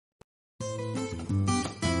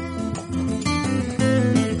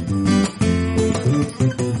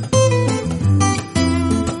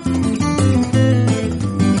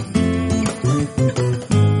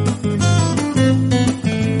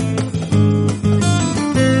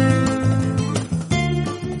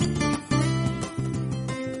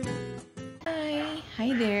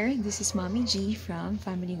this is Mommy G from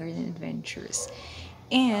Family Garden Adventures,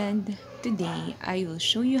 and today I will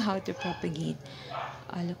show you how to propagate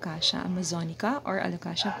Alocasia amazonica or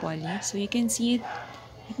Alocasia poly. So you can see it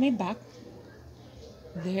at my back.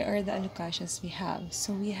 There are the Alocasias we have.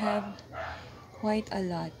 So we have quite a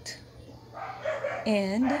lot,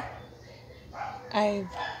 and I've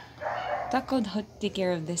tackled how to take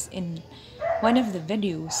care of this in one of the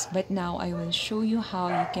videos, but now I will show you how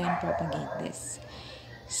you can propagate this.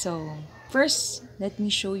 So first, let me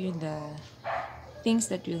show you the things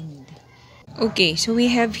that we'll need. Okay, so we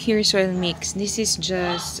have here soil mix. This is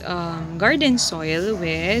just garden soil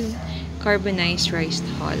with carbonized rice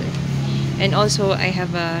hull. And also I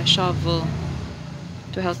have a shovel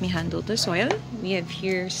to help me handle the soil. We have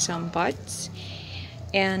here some pots.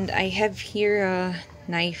 And I have here a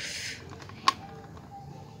knife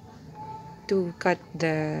to cut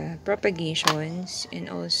the propagations, and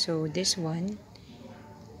also this one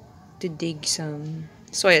to dig some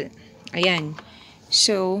soil. Ayan.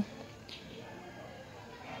 So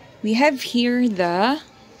we have here the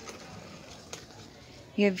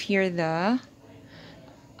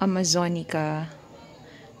amazonica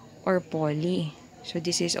or poly. So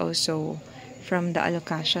this is also from the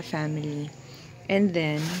Alocasia family. And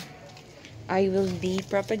then I will be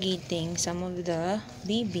propagating some of the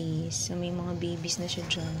babies. So may mga babies na siya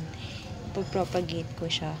dyan. Pag-propagate ko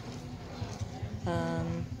siya.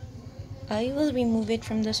 I will remove it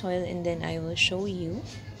from the soil, and then I will show you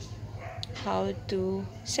how to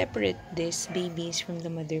separate these babies from the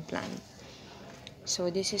mother plant. So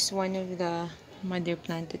this is one of the mother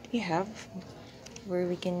plant that we have, where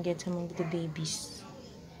we can get some of the babies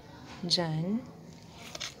dyan.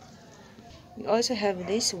 We also have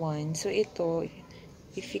this one. So ito,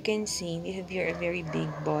 if you can see, we have here a very big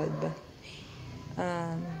bulb.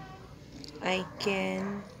 I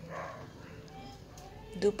can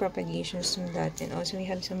do propagations from that, and also we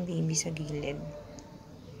have some babies sa gilid.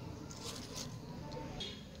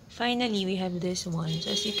 Finally, we have this one.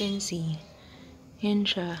 So as you can see, yan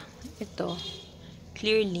siya. Ito,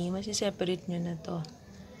 clearly, masiseparate nyo na to.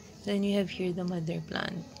 Then you have here the mother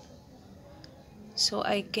plant. So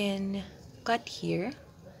I can cut here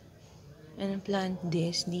and plant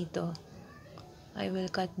this dito. I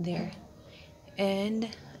will cut there. And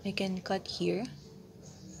I can cut here.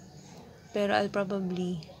 Pero I'll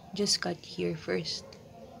probably just cut here first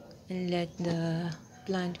and let the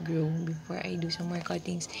plant grow before I do some more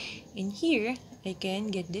cuttings. In here, I can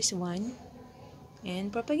get this one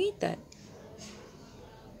and propagate that.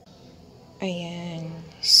 Ayan.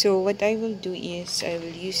 So what I will do is I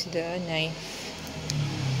will use the knife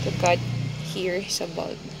to cut here sa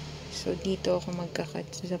bulb. So dito ako magkakat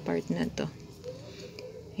sa part na to.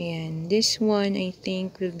 Ayan. This one I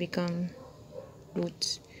think will become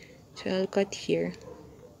roots. So I'll cut here.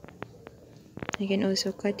 I can also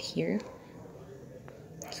cut here.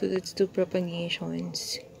 So that's two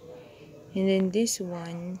propagations. And then this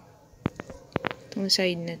one, itong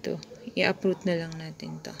side na to, i-uproot na lang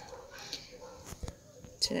natin to.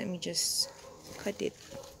 So let me just cut it.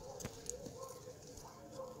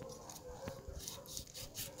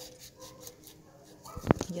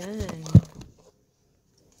 Yan.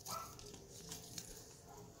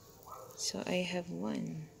 So I have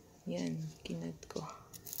one. Yan, kinat ko.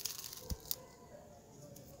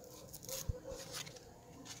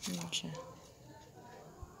 Yan siya.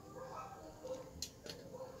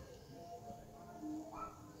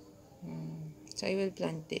 So I will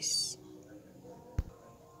plant this.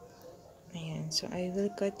 Ayan. So I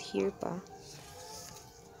will cut here pa.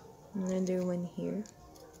 Another one here.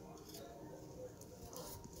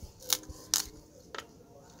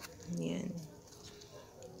 Ayan.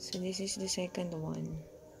 So this is the second one.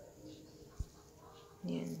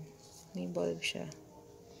 Ayan. May bulb siya.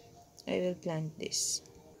 I will plant this.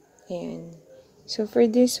 Ayan. So for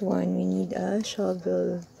this one, we need a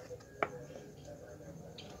shovel.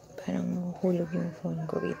 Parang hulog yung phone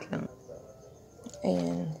ko. Wait lang.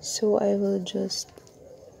 Ayan. So I will just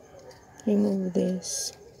remove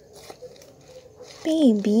this.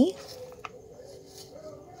 Baby.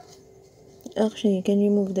 Actually, you can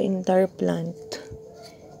remove the entire plant.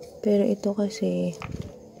 Pero ito kasi,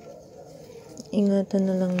 ingatan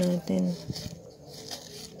na lang natin.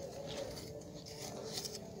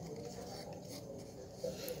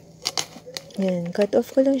 Yan. Cut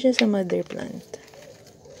off ko lang siya sa mother plant.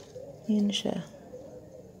 Yan siya.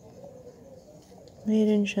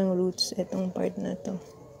 Mayroon siyang roots itong part na to.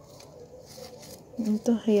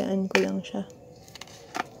 Ito, hayaan ko lang siya.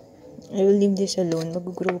 I will leave this alone.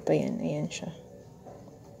 Mag-grow pa yan. Ayan siya.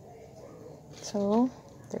 So,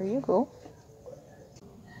 there you go.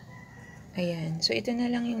 Ayan. So, ito na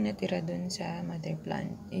lang yung natira dun sa mother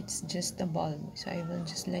plant. It's just a bulb. So, I will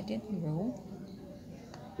just let it grow.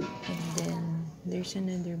 And then, there's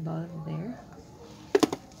another bulb there.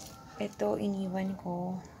 Ito, iniwan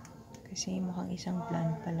ko. Kasi mukhang isang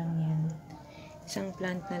plant pa lang yan. Isang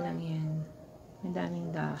plant na lang yan.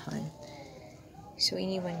 Madaming dahon. So,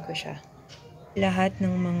 iniwan ko siya. Lahat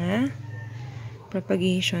ng mga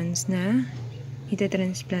propagations na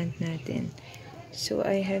ita-transplant natin. So,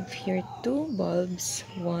 I have here 2 bulbs.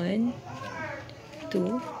 1,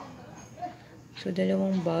 2. So,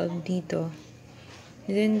 dalawang bulb dito.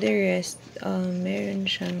 And then the rest,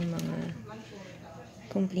 meron siyang mga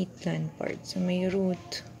complete plant parts. So, may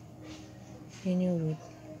root. Yan yung root.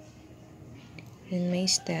 And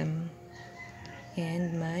may stem.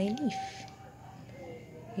 And may leaf.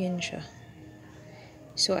 Yan siya.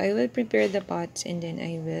 So, I will prepare the pots and then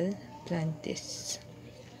I will plant this.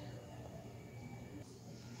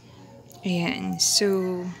 Ayan.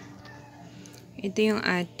 So, ito yung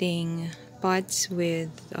ating pots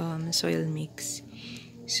with soil mix.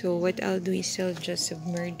 So, what I'll do is I'll just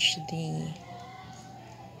submerge the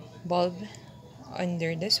bulb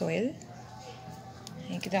under the soil.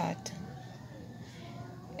 Like that.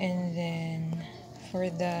 And then, for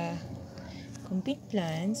the complete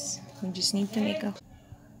plants, we just need to make a...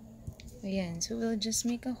 Ayan. So, we'll just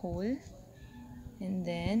make a hole. And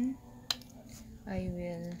then, I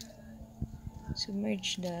will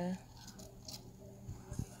submerge the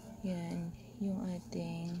yan, yung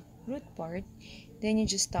ating root part. Then you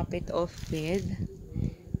just top it off with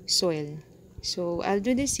soil. So I'll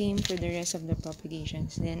do the same for the rest of the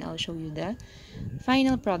propagations. Then I'll show you the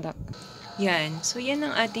final product. Yan. So yan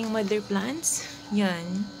ang ating mother plants. Yan.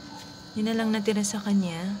 Yan na lang natira sa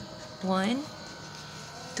kanya. 1,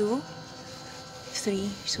 2, 3.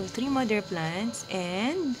 So 3 mother plants.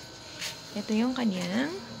 And ito yung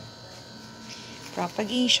kanyang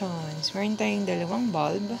propagations. Meron tayong dalawang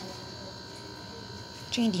bulb.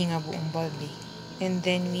 Actually, hindi nga buong bulb eh. And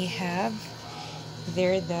then we have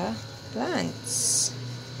there the plants.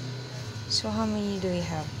 So, how many do we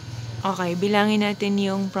have? Okay, bilangin natin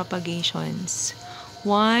yung propagations.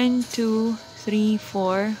 1, 2, 3,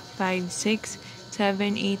 4, 5, 6,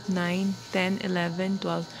 7, 8, 9, 10, 11,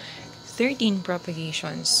 12, 13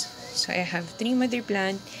 propagations. So, I have 3 mother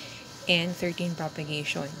plant and 13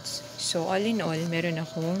 propagations. So, all in all, meron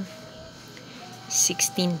akong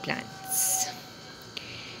 16 plants.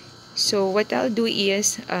 So, what I'll do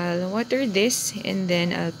is, I'll water this and then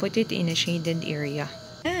I'll put it in a shaded area.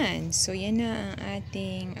 And, so yan na ang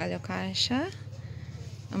ating Alocasia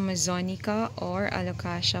Amazonica or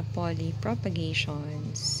Alocasia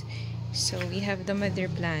Propagations. So, we have the mother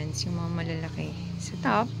plants, yung mga malalaki sa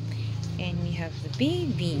top. And we have the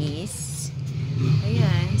babies.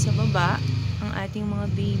 Ayan, sa baba, ang ating mga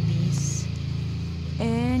babies.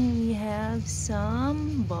 And we have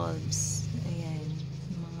some bulbs. Ayan,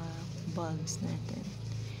 mga bulbs natin.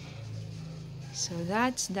 So,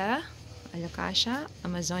 that's the Alocasia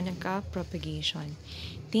Amazonica Propagation.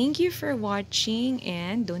 Thank you for watching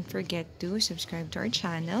and don't forget to subscribe to our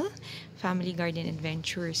channel, Family Garden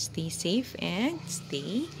Adventures. Stay safe and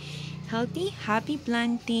stay healthy. Happy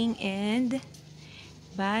planting and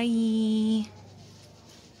bye!